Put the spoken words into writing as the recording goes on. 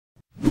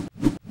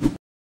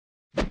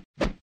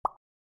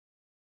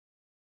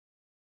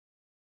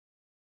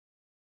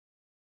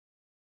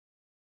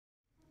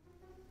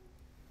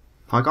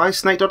Hi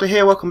guys, SnakeDoctor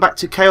here. Welcome back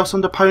to Chaos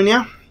on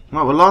Deponia.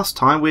 Well, last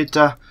time we'd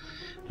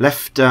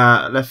left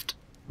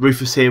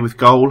Rufus here with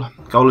Goal.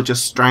 Goal had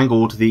just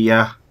strangled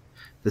the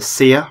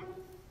seer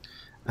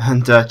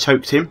and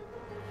choked him.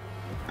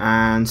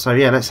 And so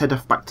yeah, let's head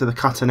off back to the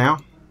cutter now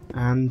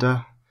and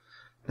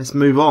let's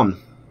move on.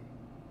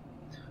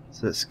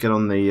 So let's get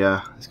on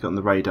the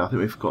radar. I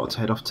think we've got to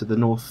head off to the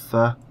North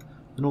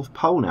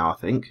Pole now. I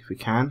think if we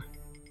can,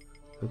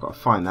 we've got to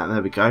find that.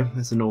 There we go.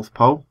 There's the North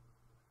Pole.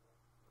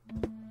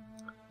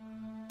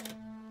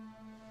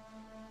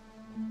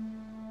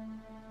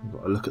 We've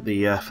got to look at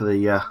the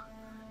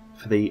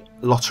for the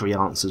lottery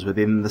answers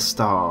within the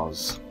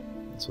stars.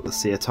 That's what the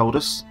seer told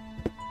us.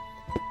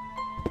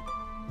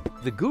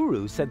 The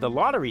guru said the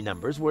lottery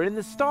numbers were in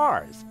the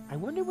stars. I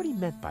wonder what he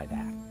meant by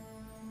that.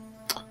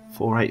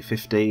 4, 8,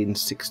 15,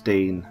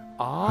 16.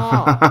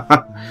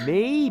 Ah,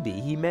 maybe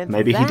he meant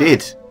Maybe that. he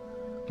did.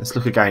 Let's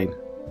look again.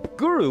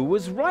 Guru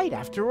was right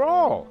after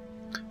all.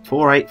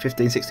 4, 8,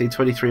 15, 16,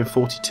 23 and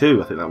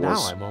 42, I think that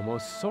was. Now I'm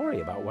almost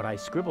sorry about what I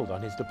scribbled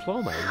on his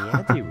diploma in the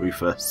anteroom.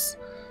 Rufus.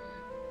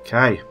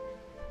 Okay.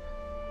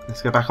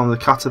 Let's go back on the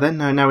cutter then.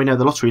 Now we know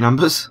the lottery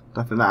numbers.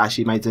 Don't think that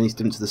actually made any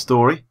difference to the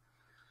story.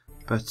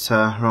 But,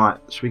 right,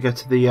 should we go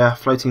to the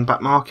floating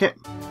back market?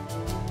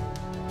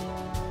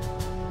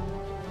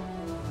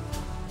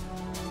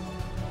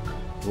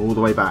 All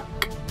the way back.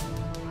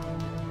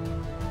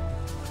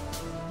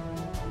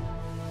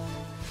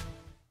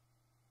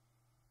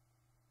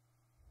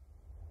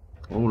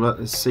 Oh look,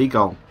 there's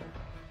Seagull.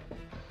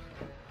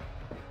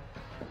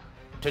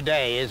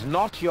 Today is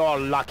not your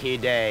lucky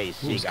day,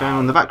 Seagull. What's going on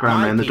in the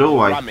background there in the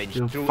doorway?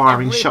 You're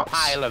firing shots.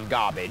 Pile of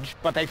garbage,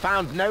 but they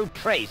found no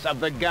trace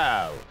of the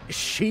girl.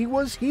 She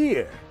was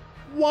here.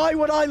 Why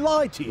would I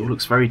lie to It you? all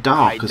looks very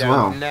dark as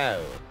well. I don't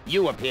know.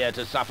 You appear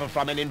to suffer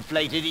from an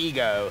inflated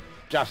ego,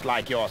 just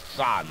like your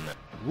son.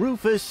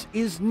 Rufus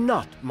is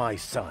not my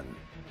son.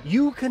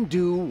 You can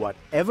do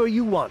whatever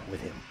you want with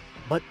him.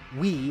 But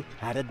we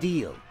had a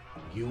deal.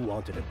 You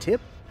wanted a tip,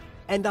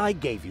 and I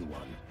gave you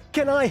one.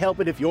 Can I help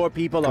it if your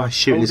people are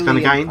shooting his gun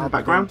totally again in the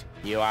background?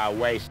 You are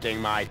wasting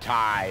my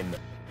time.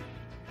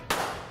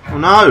 Oh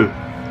no!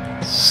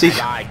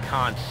 I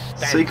can't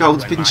stand Seagull's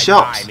it when been my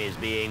shot. time is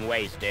being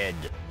wasted.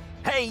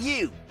 Hey,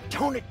 you!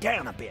 Tone it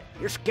down a bit.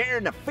 You're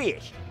scaring the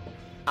fish.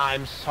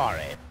 I'm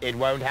sorry. It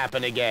won't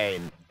happen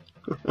again.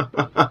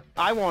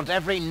 I want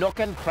every nook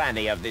and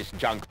cranny of this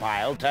junk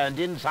pile turned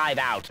inside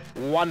out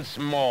once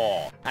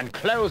more, and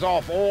close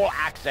off all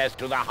access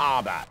to the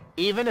harbor.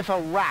 Even if a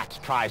rat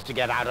tries to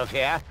get out of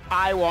here,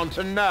 I want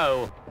to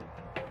know.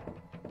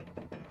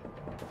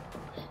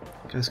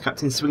 Goes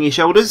Captain Swingy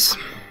Shoulders.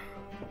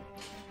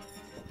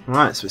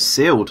 Right, so it's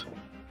sealed.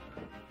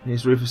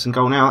 Here's Rufus and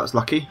Goal now. That's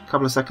lucky. A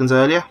couple of seconds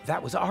earlier,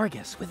 That was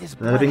Argus with his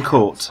they'd have been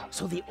caught.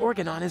 So the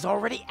Organon is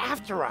already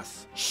after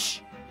us. Shh.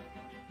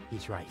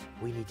 He's right.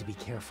 We need to be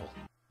careful.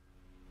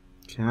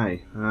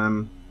 Okay.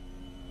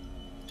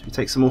 Should we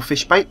take some more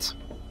fish bait?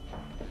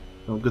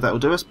 How good that will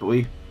do us, but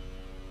we.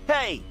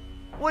 Hey,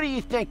 what do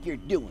you think you're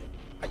doing?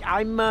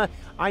 I'm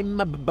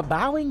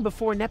bowing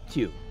before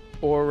Neptune.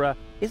 Or,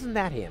 isn't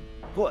that him?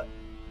 What?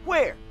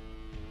 Where?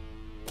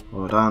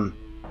 Well done.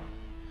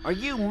 Are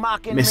you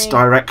mocking me?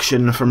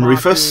 Misdirection from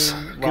Rufus.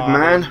 Good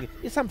man.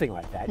 Something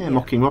like that. Yeah,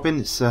 mocking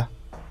Robin. It's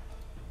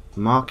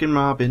Marking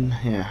Robin.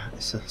 Yeah,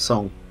 it's a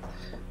song.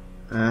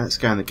 Let's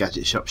go in the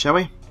gadget shop, shall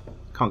we?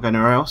 Can't go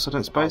anywhere else, I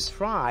don't suppose.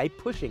 Try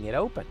pushing it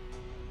open.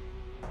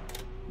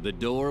 The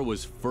door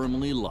was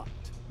firmly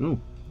locked. Ooh,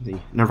 the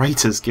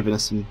narrator's giving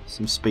us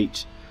some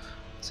speech.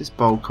 Where's this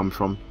bowl come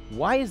from?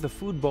 Why is the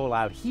food bowl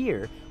out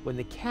here when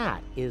the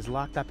cat is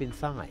locked up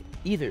inside?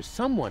 Either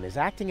someone is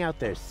acting out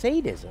their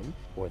sadism,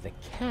 or the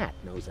cat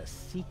knows a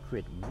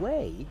secret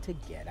way to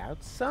get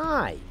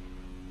outside.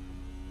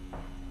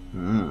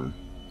 Well,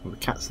 the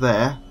cat's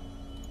there.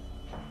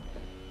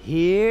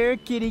 Here,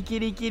 kitty,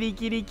 kitty, kitty,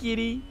 kitty,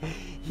 kitty.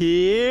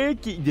 Here,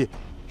 kitty.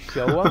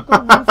 Show Uncle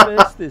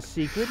Rufus the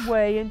secret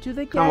way into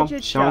the Come on,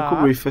 gadget show shop.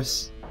 Uncle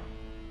Rufus.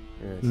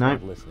 It's No.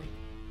 not listening.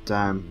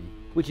 Damn.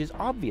 Which is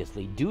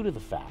obviously due to the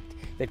fact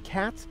that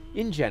cats,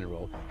 in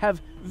general,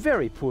 have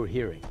very poor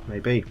hearing.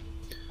 Maybe.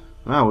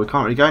 Well, we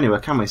can't really go anywhere,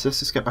 can we? So let's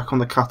just get back on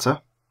the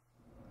cutter.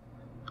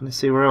 And let's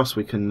see where else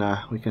we can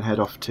head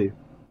off to.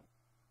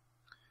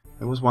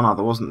 There was one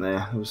other, wasn't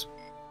there? There was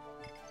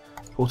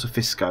Porto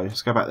Fisco.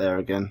 Let's go back there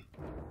again.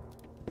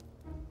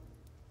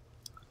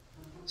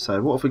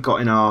 So what have we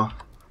got in our...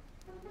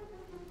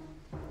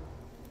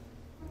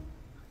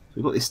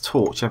 We've got this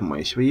torch, haven't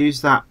we? Should we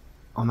use that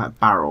on that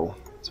barrel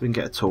so we can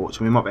get a torch?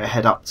 And we might better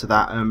head up to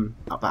that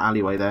up that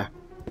alleyway there.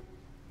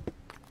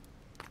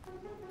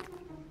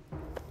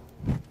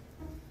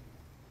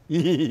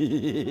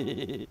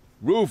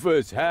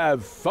 Rufus,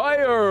 have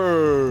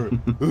fire!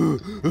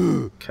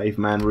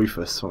 Caveman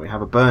Rufus. Well, we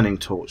have a burning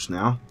torch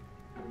now.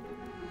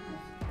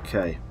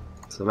 Okay,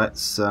 so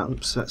let's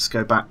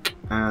go back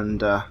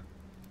and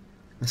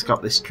let's go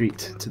up this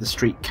street to the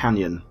street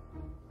canyon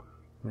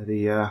where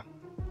the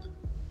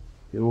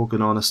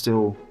Organon are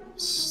still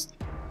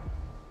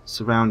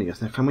surrounding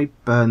us. Now, can we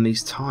burn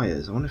these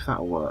tyres? I wonder if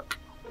that'll work.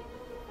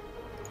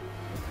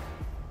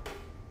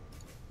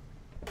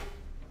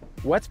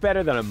 What's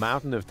better than a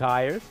mountain of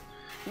tires?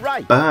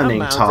 Right, Burning a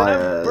mountain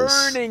tires.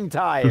 of burning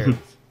tires.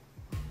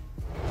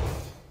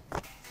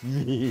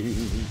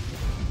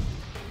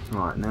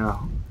 Right,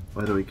 now,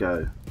 where do we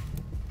go?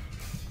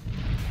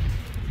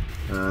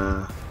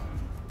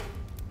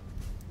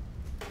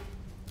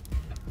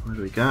 Where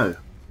do we go?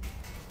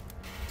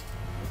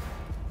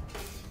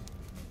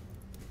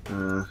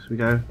 Should we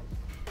go?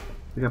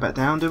 We go back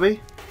down, do we?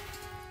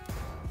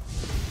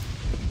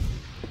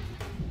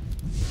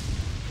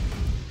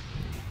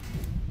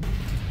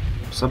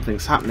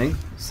 Something's happening.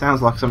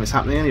 Sounds like something's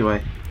happening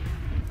anyway.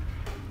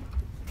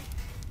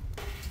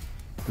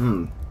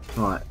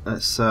 Right,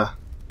 let's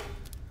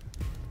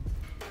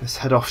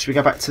head off. Should we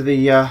go back to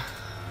the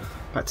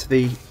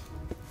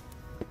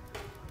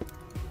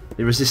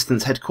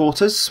Resistance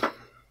headquarters?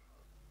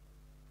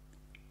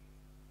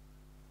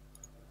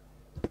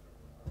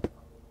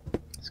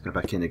 Let's go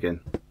back in again.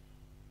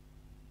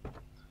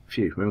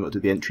 Phew, we haven't got to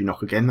do the entry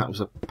knock again. That was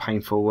a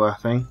painful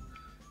thing.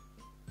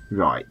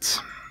 Right.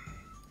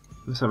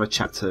 Let's have a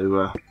chat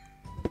to...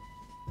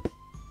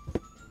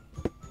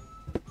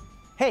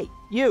 Hey,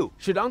 you!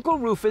 Should Uncle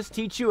Rufus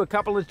teach you a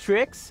couple of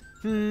tricks?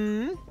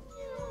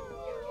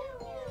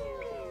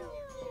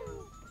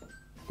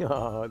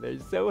 Oh, they're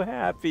so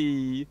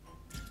happy.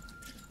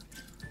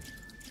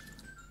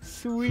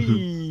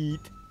 Sweet.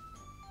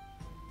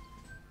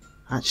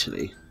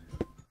 Actually,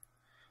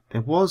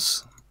 there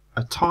was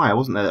a tyre,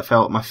 wasn't there, that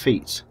fell at my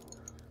feet.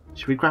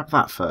 Should we grab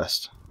that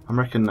first? I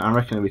reckon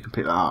we can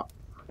pick that up.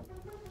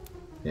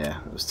 Yeah,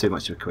 it was too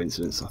much of a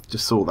coincidence. I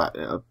just saw that.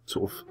 It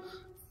sort of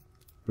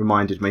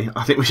reminded me.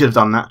 I think we should have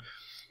done that.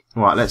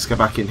 Right, let's go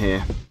back in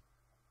here.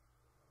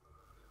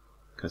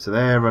 Okay, so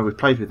there, we've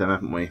played with them,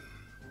 haven't we?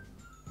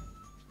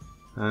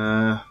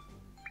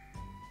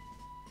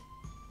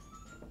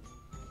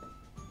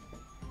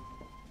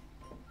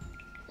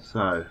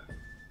 So,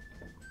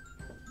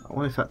 I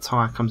wonder if that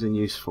tyre comes in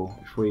useful.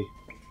 If we,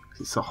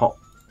 cause it's a hot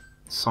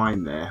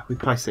sign there. If we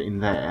place it in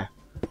there,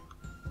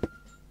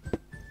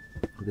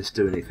 will this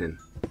do anything?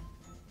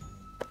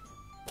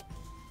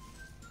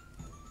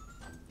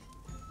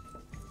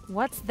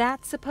 What's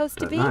that supposed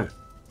to be? Don't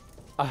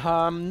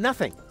know.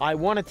 Nothing. I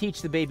want to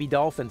teach the baby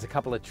dolphins a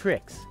couple of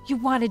tricks. You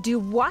want to do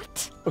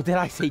what? Oh, did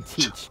I say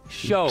teach?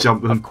 Show.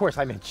 Jump them. Of course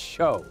I meant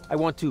show. I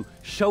want to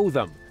show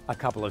them a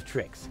couple of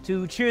tricks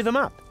to cheer them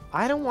up.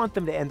 I don't want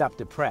them to end up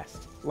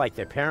depressed, like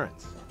their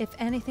parents. If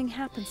anything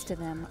happens to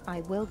them,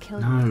 I will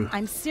kill No. you.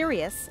 I'm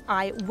serious.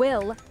 I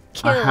will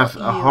kill you. I have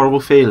a horrible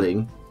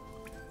feeling.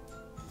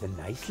 The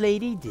nice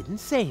lady didn't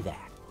say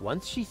that.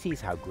 Once she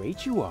sees how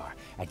great you are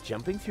at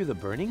jumping through the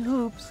burning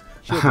hoops,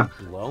 she'll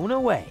be blown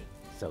away.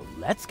 So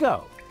let's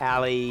go.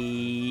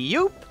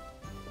 Alley-oop!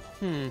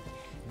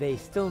 They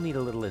still need a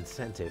little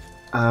incentive.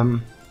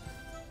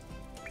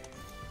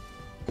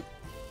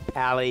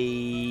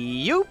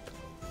 Alley-oop!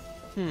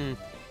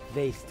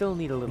 They still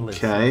need a little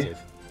incentive.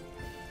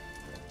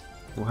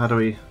 Well, how do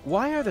we...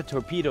 Why are the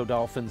torpedo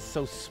dolphins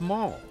so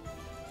small?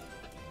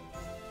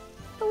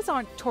 Those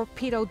aren't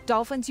torpedo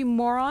dolphins, you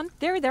moron.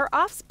 They're their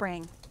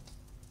offspring.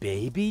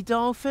 Baby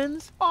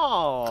dolphins?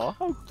 Oh,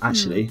 how cute.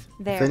 Actually,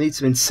 There. they need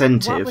some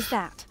incentive. What was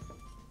that?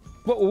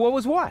 What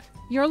was what?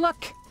 Your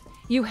look.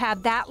 You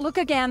had that look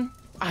again.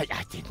 I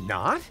did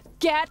not.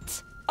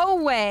 Get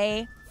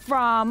away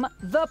from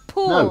the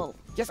pool. No.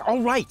 Yes,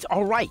 all right,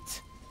 all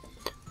right.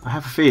 I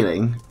have a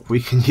feeling we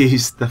can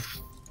use the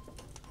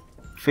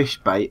fish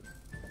bait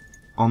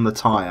on the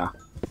tyre.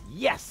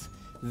 Yes,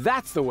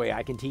 that's the way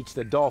I can teach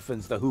the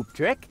dolphins the hoop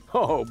trick.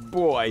 Oh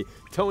boy,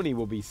 Tony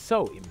will be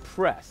so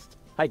impressed.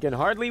 I can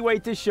hardly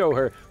wait to show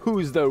her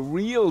who's the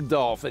real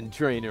dolphin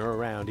trainer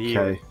around here.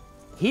 Okay.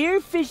 Here,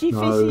 fishy,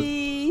 No.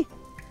 fishy.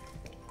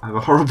 I have a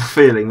horrible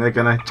feeling they're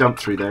going to jump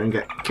through there and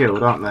get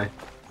killed, aren't they?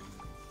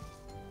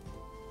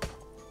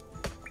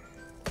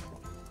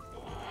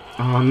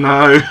 Oh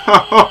no!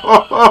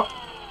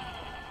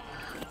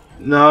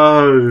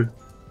 No!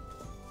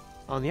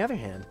 On the other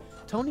hand,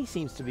 Tony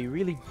seems to be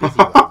really busy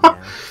right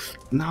now.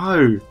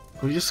 No!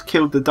 We just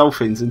killed the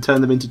dolphins and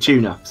turned them into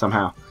tuna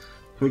somehow.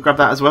 Can we grab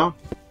that as well?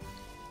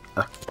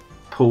 A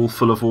pool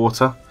full of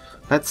water.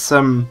 Let's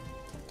go,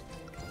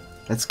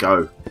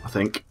 I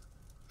think.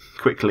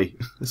 Quickly.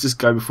 Let's just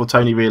go before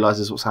Tony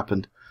realises what's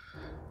happened.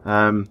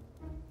 Right,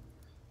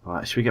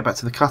 should we get back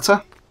to the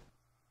cutter?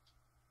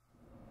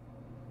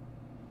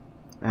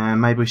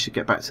 And maybe we should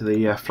get back to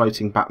the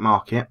floating back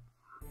market,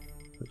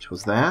 which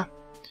was there.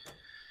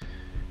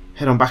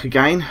 Head on back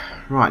again.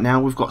 Right, now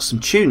we've got some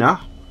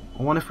tuna.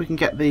 I wonder if we can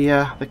get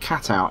the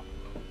cat out.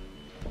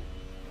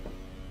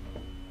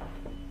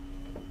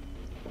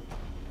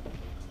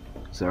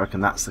 So I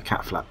reckon that's the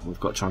cat flap we've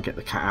got to try and get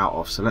the cat out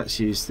of. So let's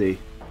use the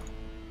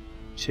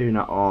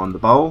tuna on the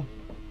bowl.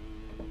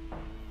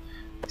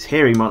 Its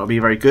hearing might not be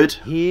very good,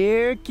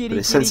 Here, kitty, but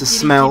its kitty, sense of kitty,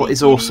 smell kitty, is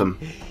kitty. awesome.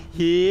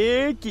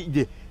 Here,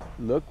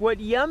 look what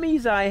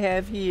yummies I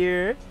have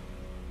here.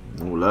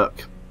 Oh, look.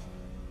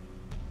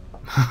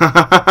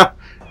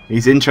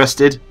 He's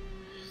interested.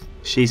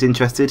 She's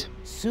interested.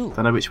 Soon,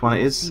 Don't know which one it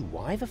you'll is. see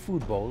why the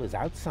food bowl is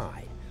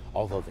outside.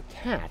 although the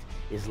cat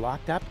is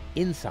locked up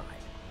inside.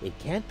 It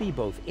can't be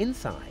both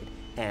inside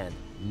and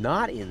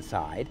not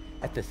inside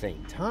at the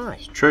same time.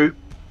 It's true.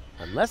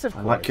 Unless, of I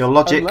course, like your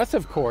logic.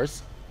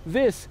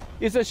 This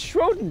is a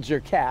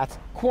Schrodinger cat.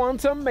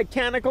 Quantum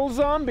mechanical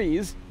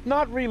zombies.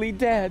 Not really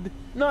dead.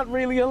 Not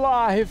really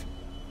alive.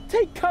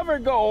 Take cover,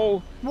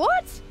 Goal.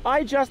 What?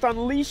 I just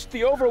unleashed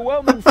the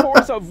overwhelming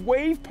force of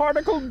wave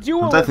particle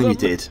dualism. I don't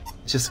think you did.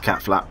 It's just a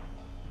cat flap.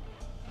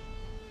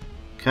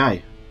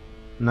 Okay.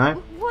 No?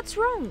 What's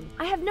wrong?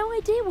 I have no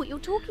idea what you're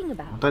talking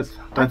about. I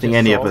don't think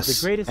any of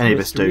us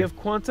do. Of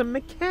quantum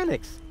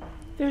mechanics.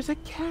 There's a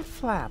cat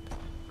flap.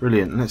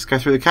 Brilliant. Let's go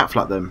through the cat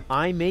flap then.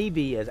 I may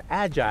be as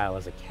agile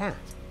as a cat,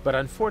 but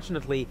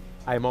unfortunately,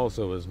 I'm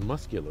also as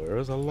muscular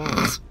as a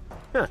lion.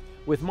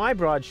 With my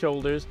broad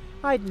shoulders,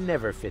 I'd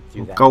never fit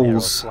through that narrow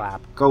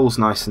flap. Goal's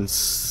nice and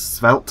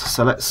svelte,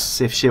 so let's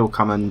see if she'll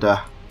come and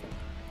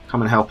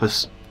help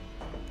us.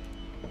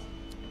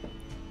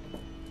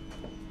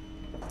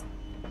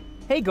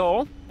 Hey,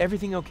 Goal.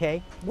 Everything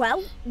okay?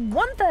 Well,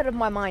 1/3 of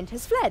my mind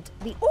has fled.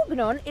 The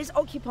Organon is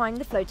occupying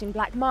the floating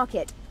black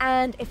market.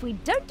 And if we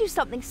don't do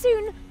something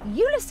soon,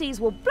 Ulysses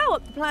will blow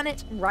up the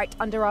planet right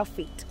under our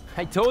feet.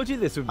 I told you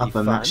this would be Other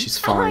fun. than that, she's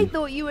I fine.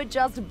 thought you were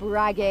just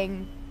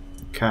bragging.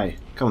 Okay,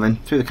 come on then.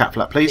 Through the cat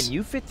flap, please. Can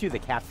you fit through the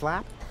cat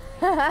flap?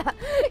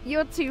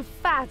 You're too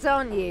fat,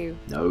 aren't you?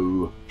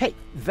 No. Hey,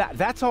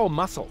 that's all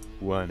muscle.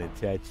 Wanna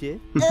touch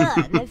it?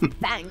 Ugh, no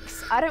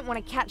thanks. I don't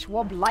want to catch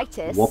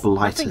wobblitis.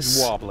 Nothing's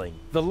Wobblitis. wobbling.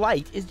 The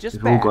light is just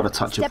We've bad. all got a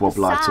touch Step of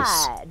wobblitis.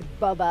 aside,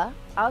 Bubba.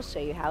 I'll show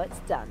you how it's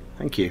done.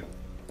 Thank you.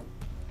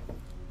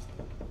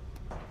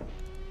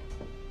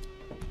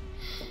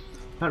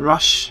 Don't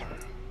rush.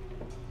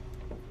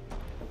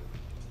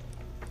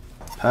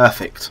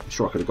 Perfect. I'm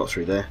sure I could have got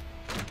through there.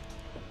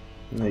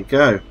 There you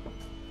go.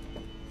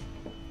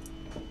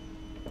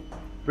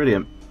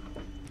 Brilliant.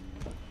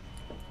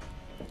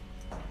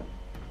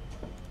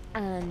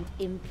 And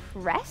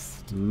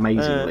impressed?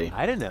 Amazingly.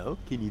 I don't know.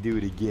 Can you do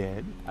it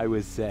again? I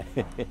was a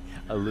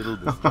little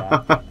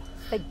distracted.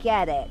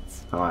 Forget it.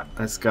 Alright,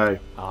 let's go.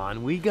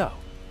 On we go.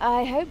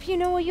 I hope you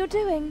know what you're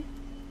doing.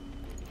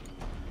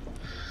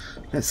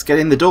 Let's get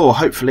in the door.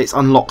 Hopefully it's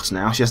unlocked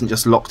now. She hasn't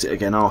just locked it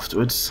again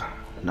afterwards.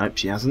 Nope,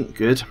 she hasn't.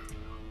 Good.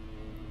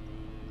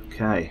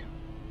 Okay.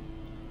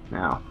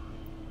 Now,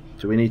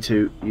 do we need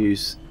to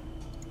use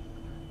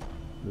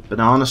the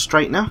banana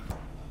straightener?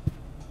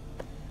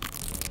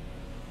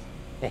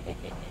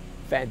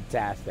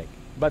 Fantastic.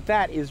 But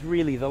that is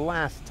really the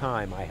last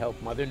time I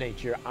help Mother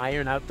Nature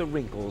iron out the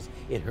wrinkles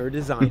in her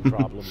design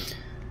problems.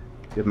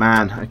 Good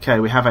man. Okay,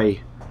 we have a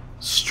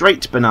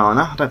straight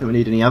banana. I don't think we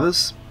need any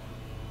others.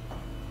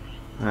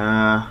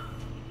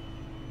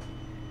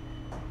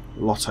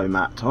 Lotto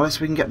mat. Oh, yes,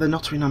 we can get the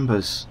lottery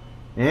numbers.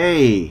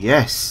 Hey,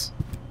 yes.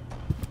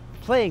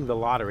 Playing the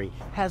lottery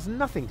has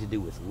nothing to do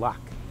with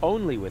luck,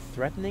 only with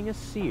threatening a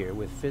seer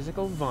with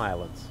physical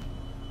violence.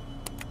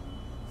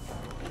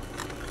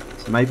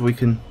 So maybe we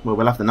can... Well,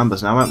 we'll have the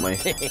numbers now, won't we?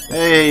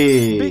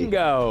 Hey!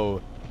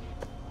 Bingo!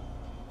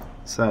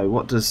 So,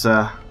 what does...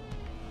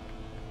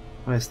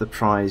 Where's the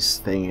prize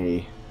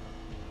thingy?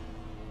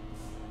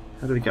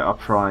 How do we get our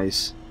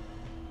prize?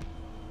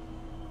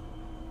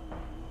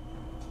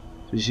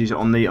 So we just use it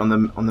on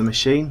the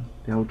machine?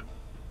 The old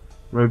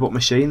robot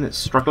machine that's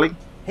struggling?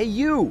 Hey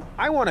you!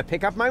 I want to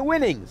pick up my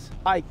winnings!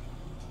 Oh,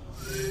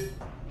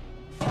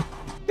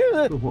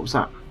 what was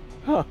that?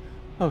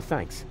 Oh,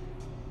 thanks.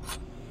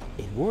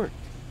 It worked.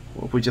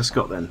 What have we just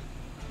got then?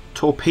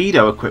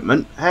 Torpedo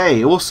equipment.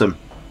 Hey, awesome.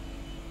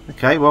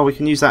 Okay, well we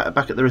can use that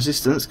back at the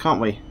Resistance,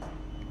 can't we?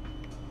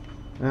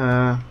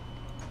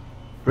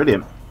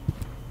 Brilliant.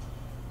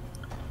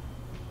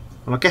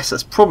 Well, I guess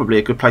that's probably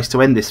a good place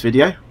to end this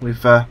video.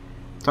 We've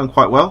done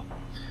quite well.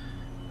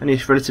 Only a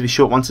relatively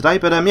short one today,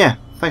 but yeah.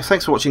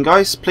 Thanks for watching,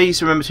 guys.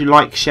 Please remember to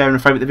like, share,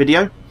 and favourite the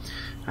video,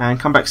 and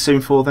come back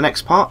soon for the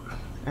next part.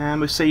 And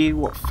we'll see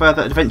what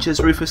further adventures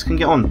Rufus can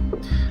get on.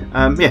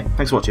 Yeah,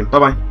 thanks for watching. Bye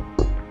bye.